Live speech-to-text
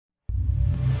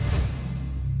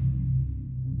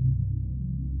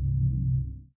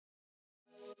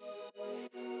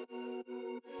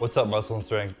What's up, Muscle and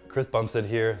Strength? Chris Bumstead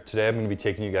here. Today I'm going to be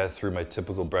taking you guys through my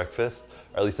typical breakfast,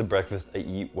 or at least the breakfast I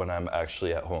eat when I'm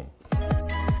actually at home.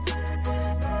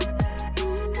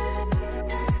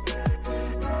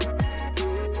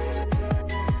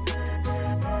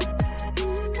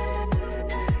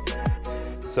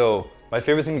 So my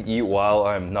favorite thing to eat while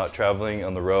I'm not traveling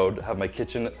on the road, have my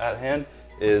kitchen at hand,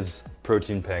 is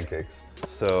protein pancakes.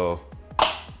 So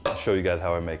I'll show you guys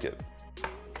how I make it.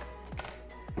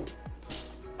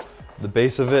 The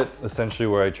base of it, essentially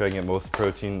where I try and get most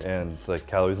protein and like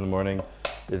calories in the morning,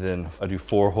 is then I do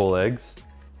 4 whole eggs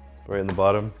right in the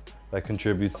bottom. That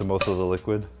contributes to most of the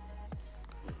liquid.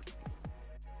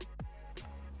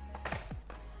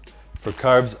 For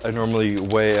carbs, I normally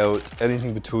weigh out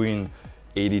anything between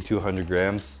 80 to 100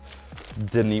 grams.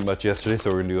 Didn't eat much yesterday,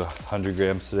 so we're gonna do 100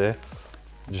 grams today.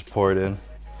 Just pour it in.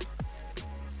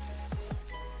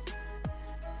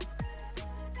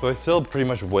 So I still pretty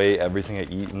much weigh everything I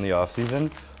eat in the off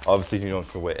season. Obviously you don't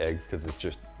have to weigh eggs because it's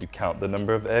just, you count the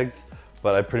number of eggs,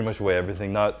 but I pretty much weigh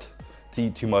everything, not to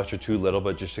eat too much or too little,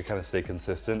 but just to kind of stay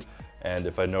consistent. And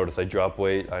if I notice I drop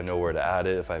weight, I know where to add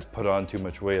it. If I put on too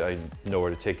much weight, I know where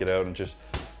to take it out and just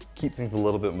keep things a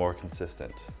little bit more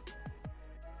consistent.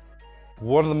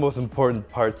 One of the most important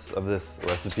parts of this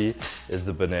recipe is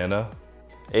the banana.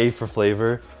 A, for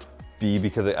flavor, B,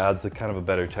 because it adds a kind of a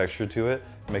better texture to it.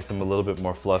 It makes them a little bit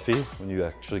more fluffy when you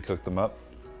actually cook them up.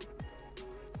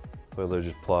 So they'll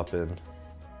just plop in.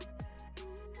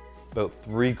 About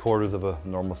 3/4 of a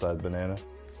normal sized banana.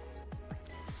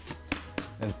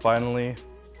 And finally,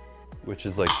 which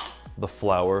is like the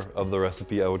flour of the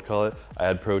recipe, I would call it, I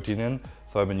add protein in.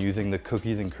 So I've been using the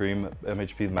cookies and cream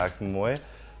MHP Maximum Whey.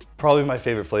 Probably my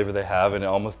favorite flavor they have, and it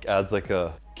almost adds like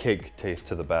a cake taste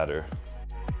to the batter.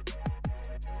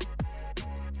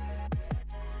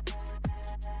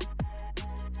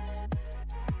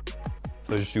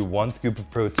 So I just do 1 scoop of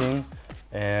protein,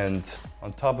 and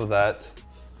on top of that,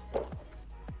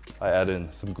 I add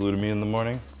in some glutamine in the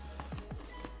morning.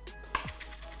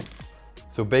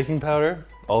 So baking powder,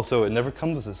 also it never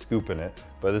comes with a scoop in it,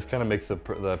 but this kind of makes the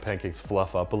pancakes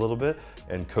fluff up a little bit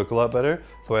and cook a lot better.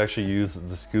 So I actually use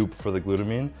the scoop for the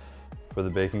glutamine. For the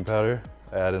baking powder,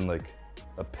 I add in like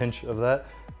a pinch of that,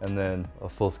 and then a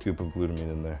full scoop of glutamine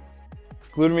in there.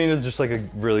 Glutamine is just like a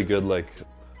really good like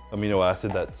amino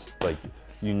acid that's like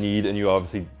you need, and you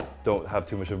obviously don't have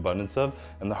too much abundance of,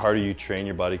 and the harder you train,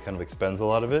 your body kind of expends a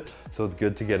lot of it, so it's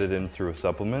good to get it in through a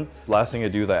supplement. Last thing I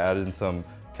do is I add in some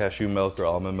cashew milk or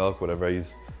almond milk, whatever I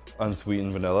use,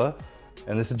 unsweetened vanilla,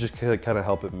 and this is just to kind of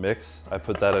help it mix. I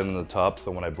put that in the top,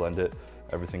 so when I blend it,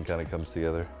 everything kind of comes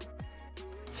together.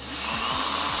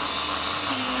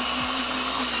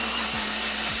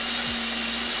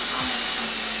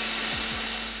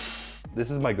 This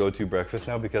is my go-to breakfast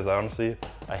now because honestly,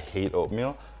 I hate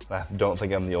oatmeal. And I don't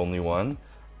think I'm the only one,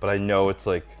 but I know it's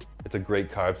a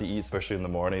great carb to eat, especially in the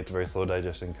morning. It's a very slow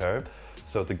digesting carb.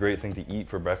 So it's a great thing to eat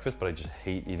for breakfast, but I just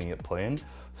hate eating it plain.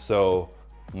 So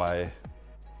my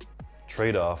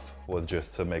trade-off was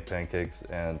just to make pancakes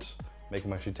and make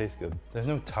them actually taste good. There's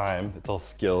no time, it's all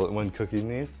skill when cooking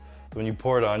these. When you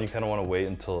pour it on, you kind of want to wait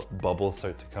until bubbles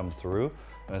start to come through.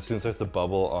 And as soon as it starts to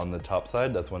bubble on the top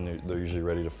side, that's when they're usually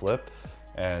ready to flip.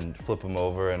 And flip them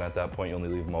over, and at that point you only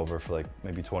leave them over for like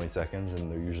maybe 20 seconds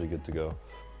and they're usually good to go.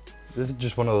 This is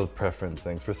just one of those preference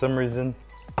things. For some reason,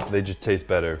 they just taste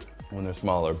better when they're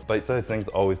smaller. Bite-sized things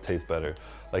always taste better.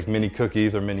 Like mini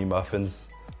cookies or mini muffins,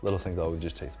 little things always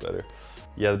just taste better.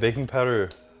 Yeah, the baking powder,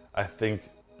 I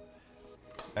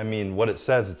mean, what it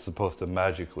says, it's supposed to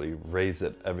magically raise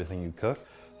everything you cook.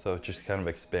 So it just kind of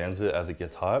expands it as it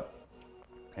gets hot.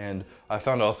 And I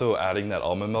found also adding that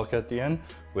almond milk at the end,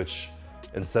 which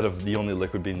instead of the only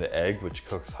liquid being the egg, which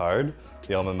cooks hard,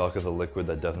 the almond milk is a liquid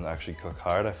that doesn't actually cook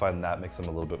hard. I find that makes them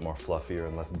a little bit more fluffier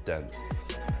and less dense.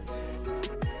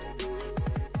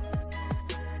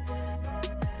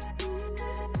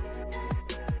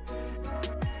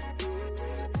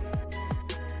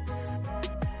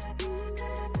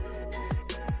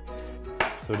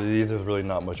 So to these, there's really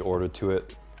not much order to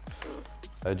it.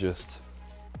 I just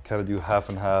kind of do half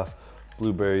and half,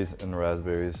 blueberries and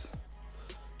raspberries.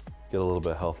 Get a little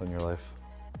bit of health in your life.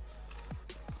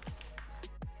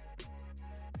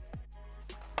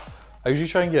 I usually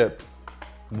try and get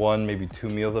 1, maybe 2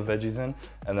 meals of veggies in,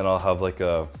 and then I'll have like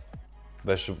a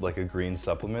vegetable, like a green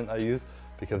supplement I use,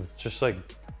 because it's just like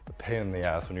a pain in the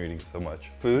ass when you're eating so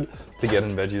much food to get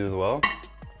in veggies as well.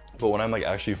 But when I'm like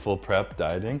actually full prep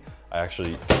dieting, I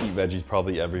actually eat veggies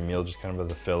probably every meal, just kind of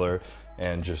as a filler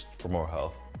and just for more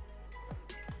health.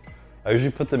 I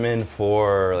usually put them in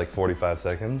for like 45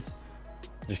 seconds.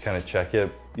 just kind of check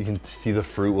it. You can see the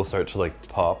fruit will start to like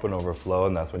pop and overflow,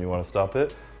 and that's when you want to stop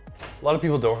it. A lot of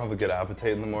people don't have a good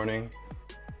appetite in the morning,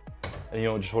 and you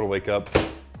don't just want to wake up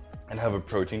and have a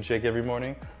protein shake every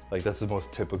morning. Like that's the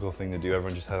most typical thing to do.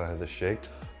 Everyone just has a shake.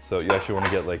 So you actually want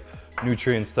to get like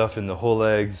nutrient stuff in the whole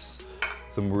eggs,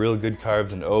 some real good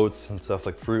carbs and oats and stuff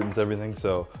like fruit and everything.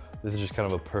 So this is just kind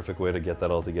of a perfect way to get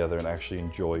that all together and actually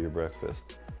enjoy your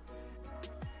breakfast.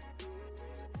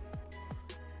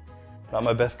 Not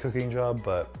my best cooking job,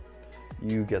 but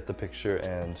you get the picture,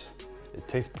 and it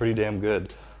tastes pretty damn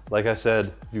good. Like I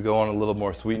said, if you go on a little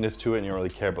more sweetness to it and you don't really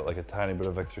care about like a tiny bit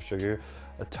of extra sugar,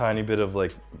 a tiny bit of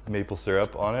like maple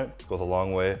syrup on it goes a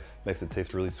long way, makes it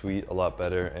taste really sweet, a lot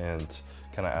better, and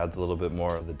kind of adds a little bit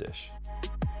more of the dish.